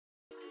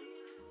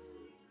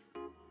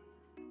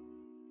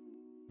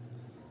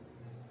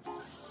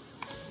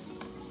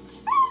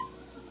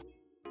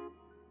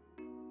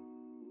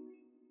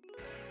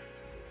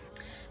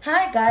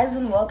Hi guys,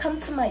 and welcome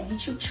to my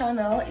YouTube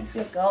channel. It's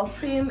your girl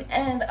Prim,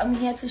 and I'm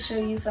here to show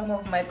you some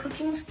of my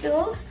cooking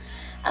skills.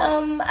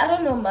 I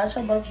don't know much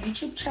about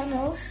YouTube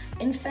channels.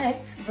 In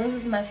fact, this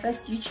is my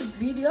first YouTube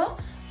video,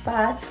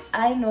 but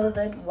I know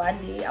that one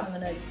day I'm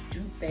gonna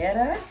do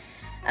better.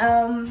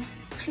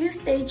 Please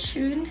stay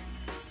tuned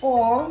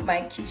for my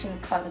kitchen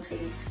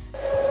content.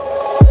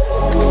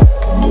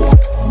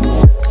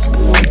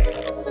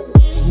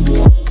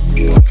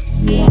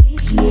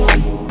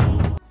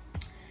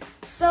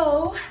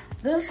 So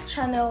this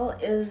channel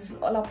is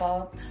all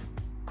about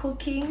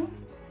cooking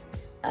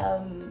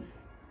and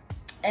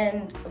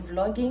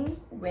vlogging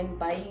when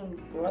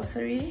buying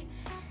grocery,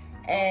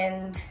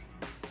 and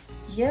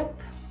yep,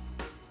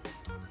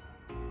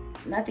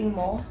 nothing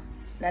more,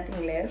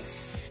 nothing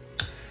less.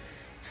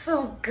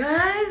 So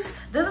guys,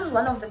 this is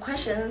one of the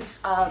questions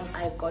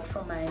I got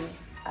from my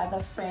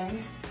other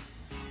friend.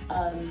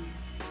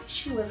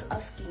 She was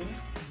asking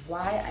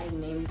why I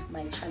named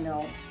my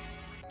channel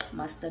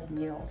Mustard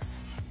Meals.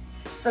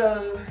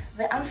 So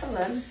the answer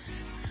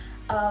was,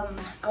 I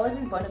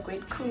wasn't born a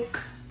great cook,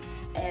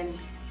 and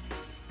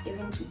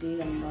even today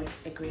I'm not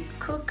a great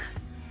cook,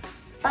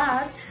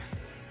 but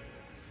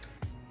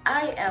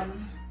I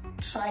am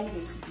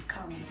trying to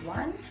become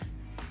one,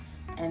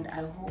 and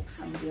I hope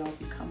someday I'll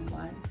become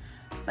one.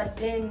 But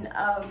then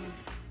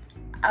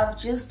I've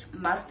just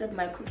mastered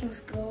my cooking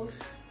skills,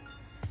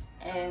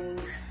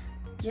 and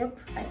yep,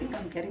 I think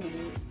I'm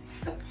getting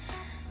there.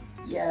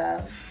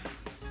 Yeah,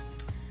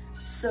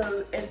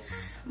 so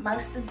it's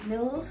Mustard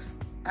Meals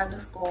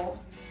 _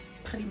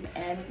 Prim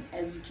N,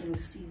 as you can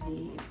see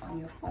there on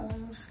your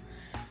phones.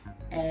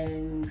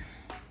 And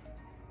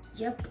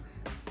yep,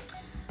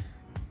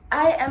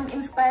 I am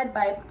inspired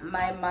by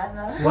my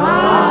mother.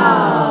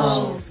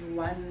 Wow! She's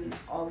one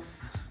of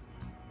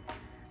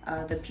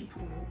the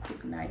people who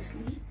cook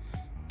nicely,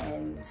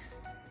 and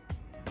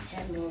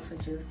her meals are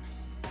just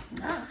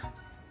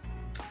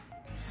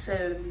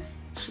so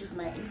she's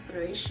my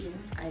inspiration.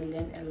 I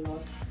learn a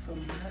lot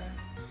from her.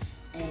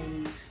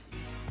 And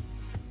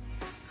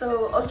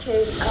so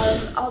okay,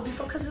 I'll be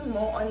focusing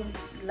more on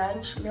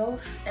lunch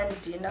meals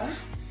and dinner.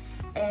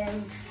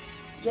 And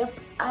yep,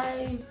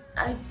 I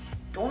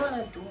don't want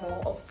to do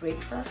more of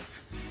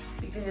breakfast,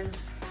 because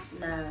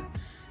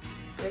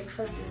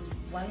breakfast is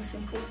one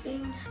simple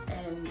thing,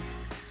 and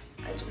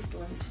I just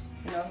don't,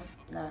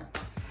 I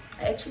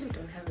actually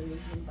don't have a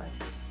reason, but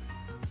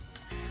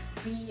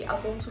we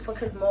are going to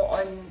focus more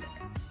on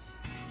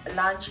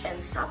lunch and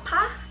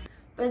supper.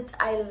 But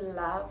I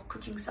love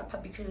cooking supper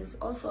because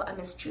also I'm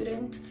a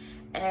student,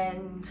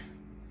 and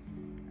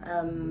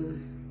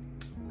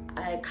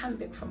I come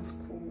back from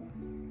school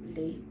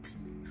late,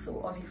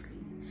 so obviously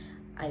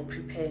I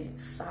prepare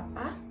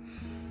supper.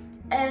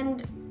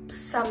 And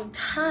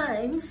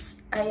sometimes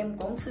I am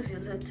going to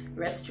visit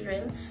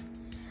restaurants.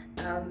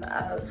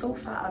 So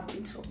far I've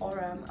been to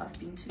Oram, I've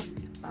been to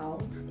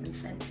Bald in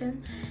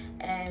Sandton,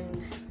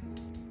 and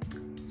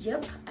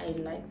yep, I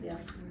like their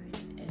food,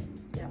 and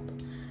yep,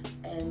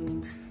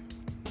 and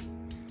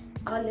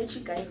I'll let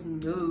you guys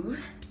know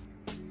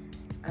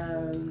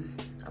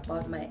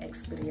about my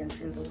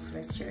experience in those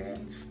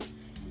restaurants.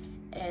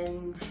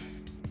 And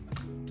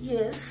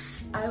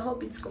yes, I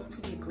hope it's going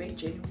to be a great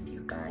journey with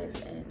you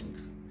guys, and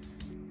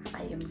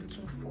I am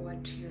looking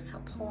forward to your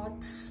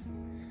support.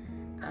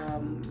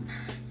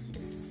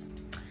 Yes,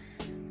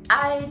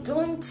 I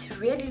don't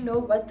really know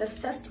what the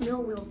first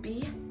meal will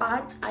be,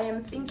 but I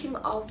am thinking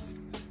of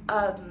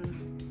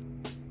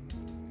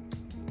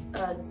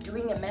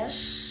doing a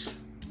mashed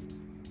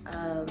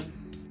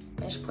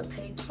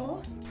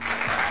potato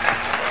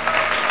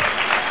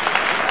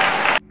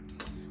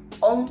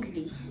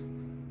only.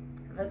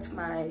 That's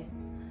my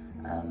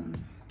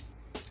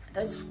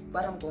that's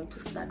what I'm going to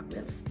start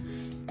with.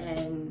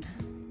 And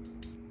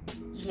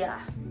yeah,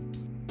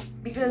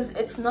 because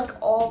it's not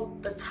all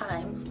the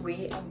times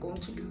where I'm going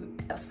to do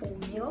a full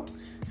meal.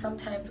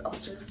 Sometimes I'll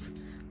just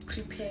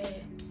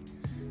prepare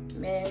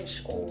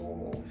mash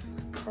or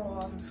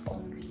prawns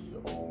only,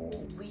 or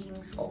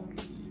wings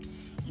only,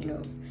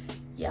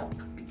 yep,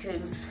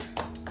 because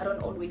I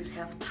don't always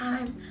have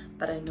time,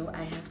 but I know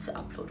I have to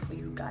upload for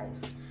you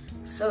guys.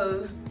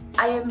 So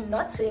I am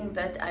not saying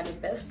that I'm the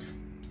best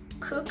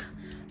cook,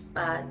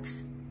 but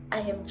I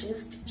am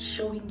just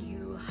showing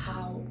you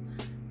how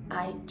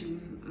I do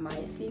my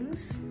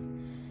things,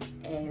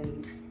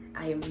 and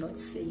I am not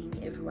saying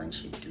everyone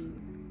should do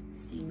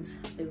things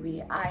the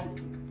way I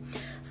do.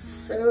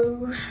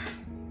 So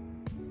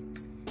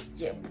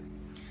yep,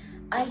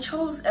 I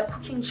chose a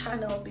cooking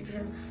channel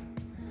because,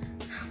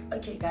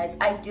 okay guys,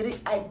 I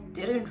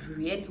didn't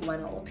really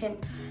want to open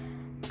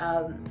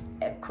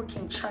a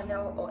cooking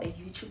channel or a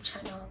YouTube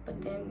channel,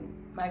 but then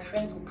my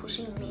friends were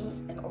pushing me,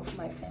 and also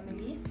my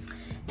family,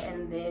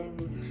 and then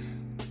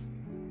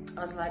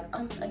I was like,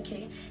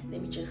 okay,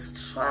 let me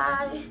just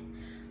try,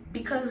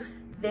 because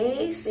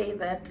they say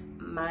that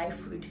my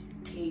food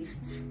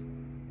tastes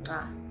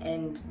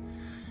and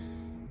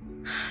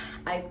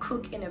I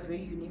cook in a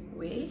very unique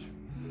way.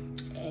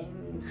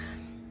 And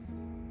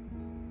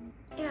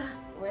yeah,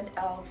 what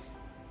else?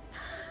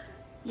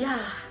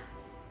 yeah,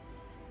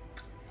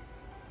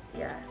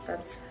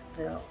 that's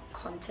the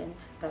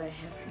content that I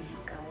have for you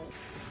guys.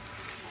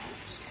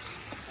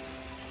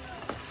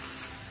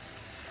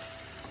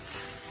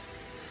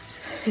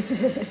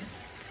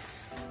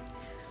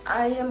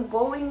 I am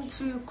going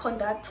to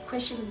conduct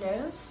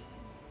questionnaires,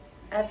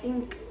 I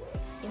think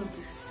in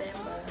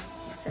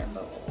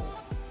December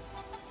or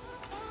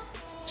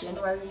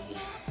January,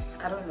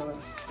 I don't know,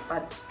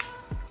 but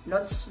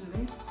not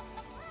soon.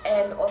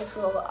 And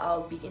also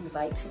I'll be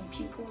inviting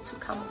people to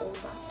come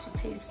over to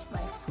taste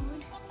my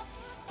food,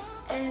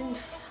 and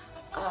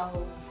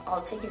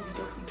I'll take a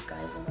video for you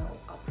guys and I'll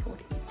upload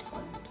it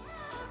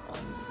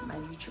on my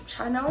YouTube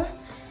channel.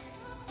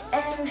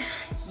 And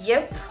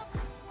yep,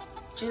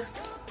 just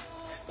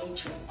stay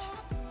tuned.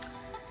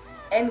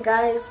 And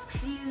guys,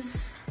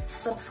 please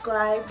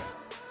subscribe,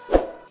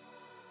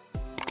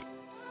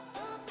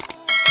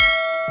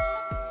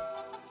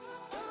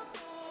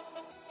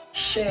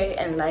 share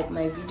and like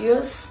my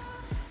videos.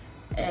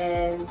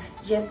 And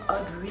yep,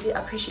 I'd really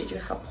appreciate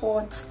your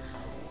support.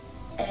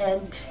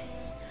 And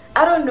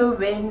I don't know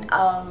when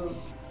I'll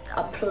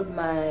upload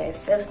my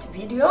first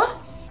video,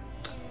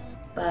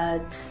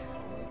 but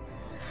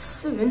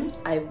soon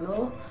I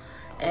will,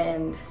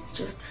 and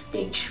just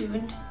stay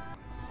tuned.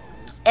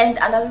 And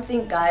another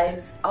thing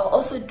guys, I'll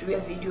also do a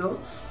video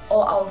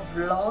or I'll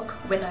vlog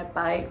when I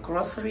buy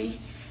grocery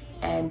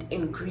and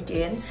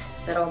ingredients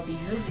that I'll be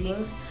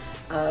using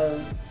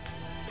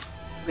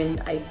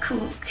when I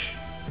cook.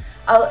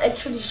 I'll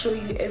actually show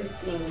you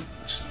everything.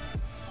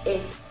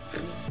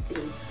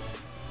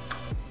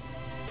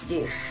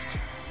 Yes,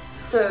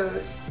 so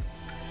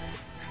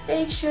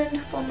stay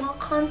tuned for more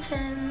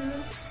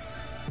content.